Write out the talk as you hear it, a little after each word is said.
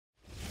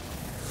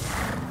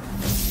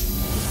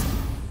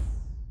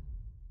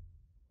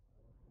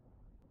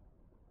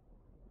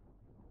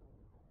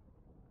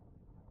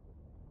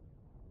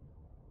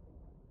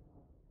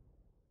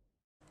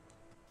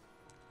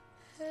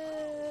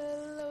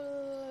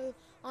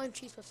I'm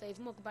CheesePuffSave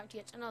and welcome back to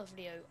yet another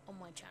video on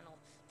my channel.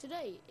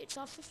 Today, it's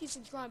our 50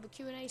 subscriber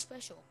Q&A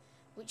special,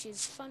 which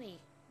is funny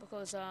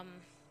because,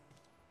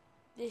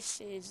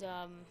 this is,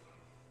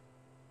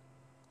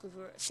 because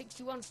we're at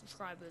 61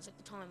 subscribers at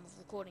the time of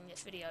recording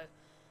this video.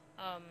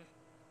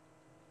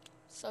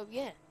 So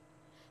yeah,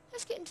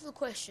 let's get into the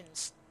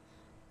questions.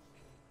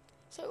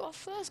 So our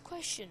first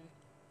question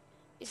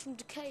is from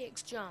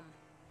DecayXJum.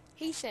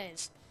 He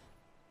says,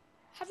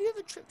 have you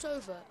ever tripped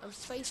over and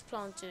face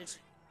planted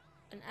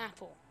an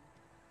apple?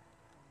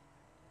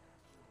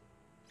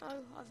 No,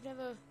 I've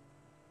never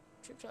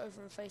tripped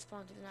over and face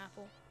planted an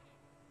apple.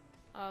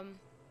 I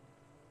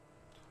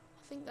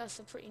think that's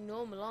a pretty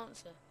normal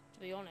answer, to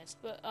be honest.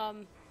 But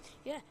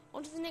yeah,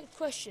 on to the next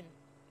question.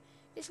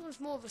 This one's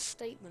more of a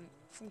statement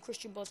from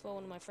Christian Boswell,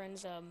 one of my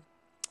friends.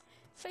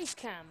 Face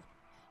cam.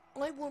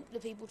 I want the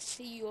people to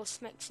see your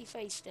smexy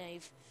face,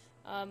 Dave.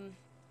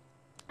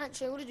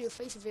 Actually, I want to do a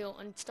face reveal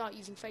and start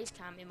using face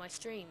cam in my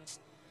streams.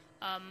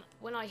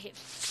 When I hit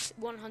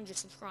 100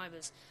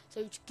 subscribers.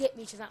 So to get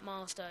me to that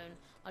milestone,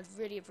 I'd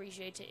really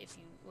appreciate it if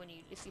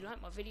you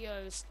like my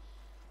videos,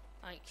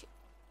 like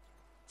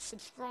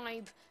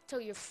subscribe,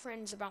 tell your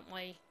friends about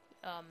my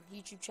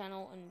YouTube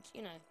channel, and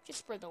just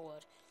spread the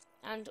word.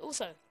 And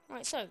also,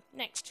 right, so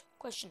next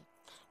question.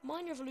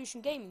 Mine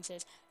Revolution Gaming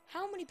says,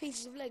 how many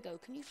pieces of Lego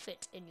can you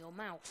fit in your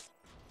mouth?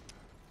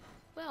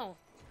 Well,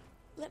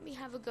 let me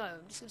have a go.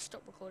 I'm just going to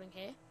stop recording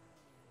here,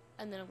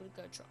 and then I'm going to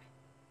go try.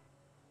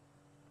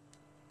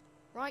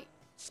 Right,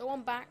 so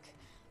I'm back.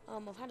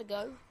 I've had a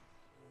go.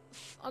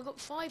 I've got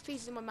 5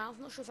 pieces in my mouth.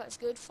 I'm not sure if that's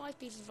good. 5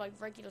 pieces of like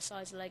regular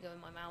sized Lego in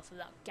my mouth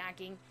without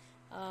gagging.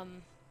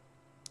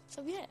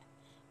 So yeah.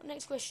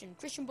 Next question.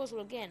 Christian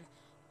Boswell again.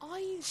 Are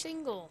you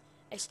single?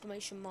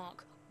 Exclamation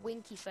mark.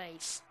 Winky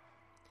face.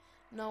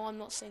 No, I'm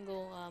not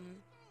single.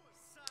 I'm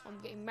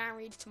getting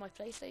married to my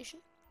PlayStation.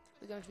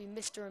 We're going to be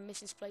Mr. and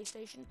Mrs.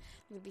 PlayStation.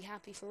 We're going to be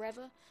happy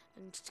forever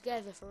and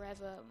together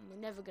forever. And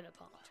we're never going to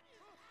part.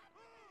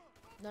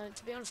 No,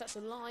 to be honest, that's a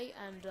lie,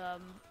 and,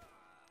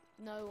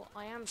 no,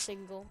 I am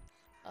single,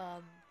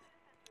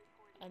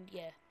 and,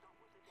 yeah,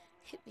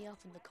 hit me up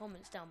in the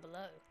comments down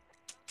below.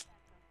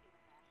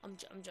 I'm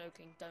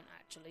joking, don't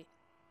actually.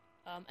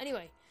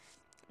 Anyway,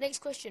 next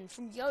question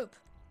from Yope.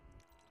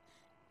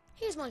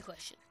 Here's my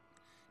question.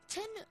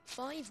 10,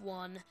 5,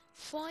 1,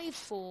 5,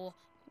 4,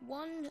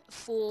 1,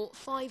 4,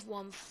 5,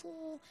 1,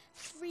 4,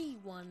 3,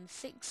 1,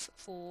 6,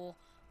 4,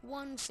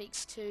 1,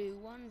 6, 2,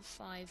 1,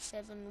 5,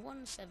 7,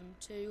 1, 7,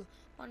 2,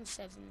 1,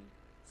 7,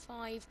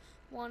 5,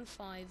 1,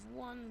 5,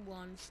 1,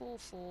 1, 4,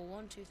 4,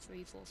 1, 2,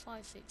 3, 4,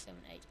 5, 6, 7,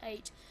 8,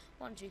 8,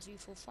 1, 2, 3,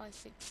 4, 5,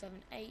 6,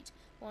 7, 8,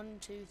 1,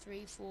 2,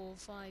 3, 4,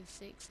 5,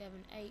 6,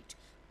 7, 8,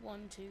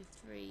 1, 2,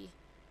 3,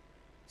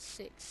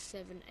 6,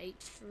 7, 8,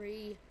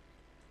 3,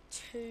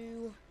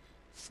 2,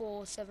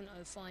 4, 7,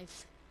 0,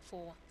 5,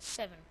 4,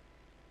 7.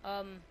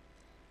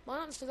 My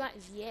answer to that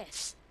is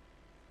yes.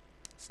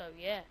 So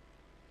yeah,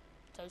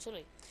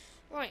 totally.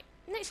 Right,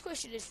 next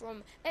question is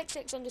from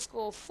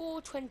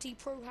XX_420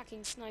 Pro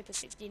Hacking Sniper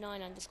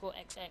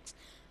 69_XX.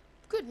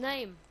 Good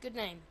name,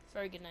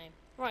 very good name.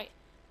 Right,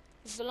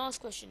 this is the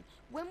last question.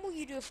 When will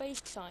you do a face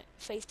cam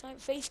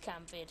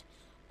vid?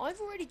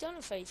 I've already done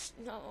a face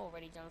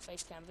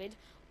cam vid.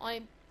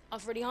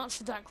 I've already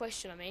answered that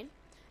question.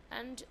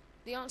 And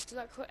the answer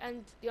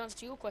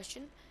to your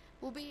question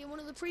will be in one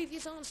of the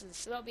previous answers.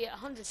 So that'll be at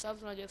 100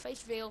 subs when I do a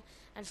face reveal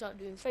and start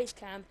doing face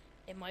cam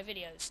in my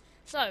videos.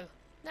 So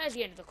that is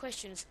the end of the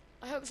questions.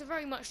 I hope so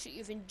very much that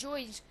you've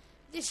enjoyed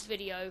this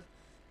video.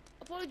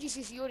 Apologies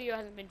if the audio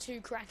hasn't been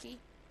too cracky.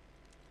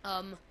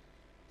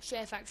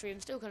 Share Factory, I'm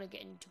still kind of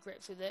getting to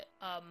grips with it.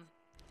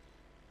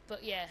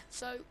 But yeah,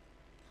 so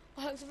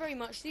I hope so very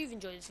much that you've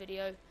enjoyed this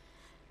video.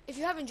 If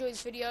you have enjoyed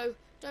this video,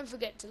 don't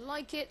forget to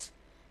like it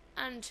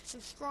and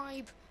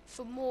subscribe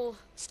for more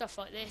stuff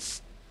like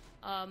this.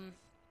 And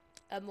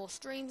more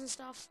streams and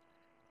stuff.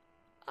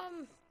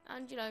 And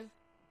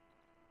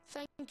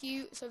thank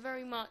you so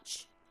very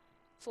much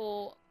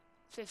for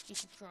 50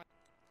 subscribers.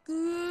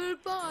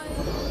 Goodbye.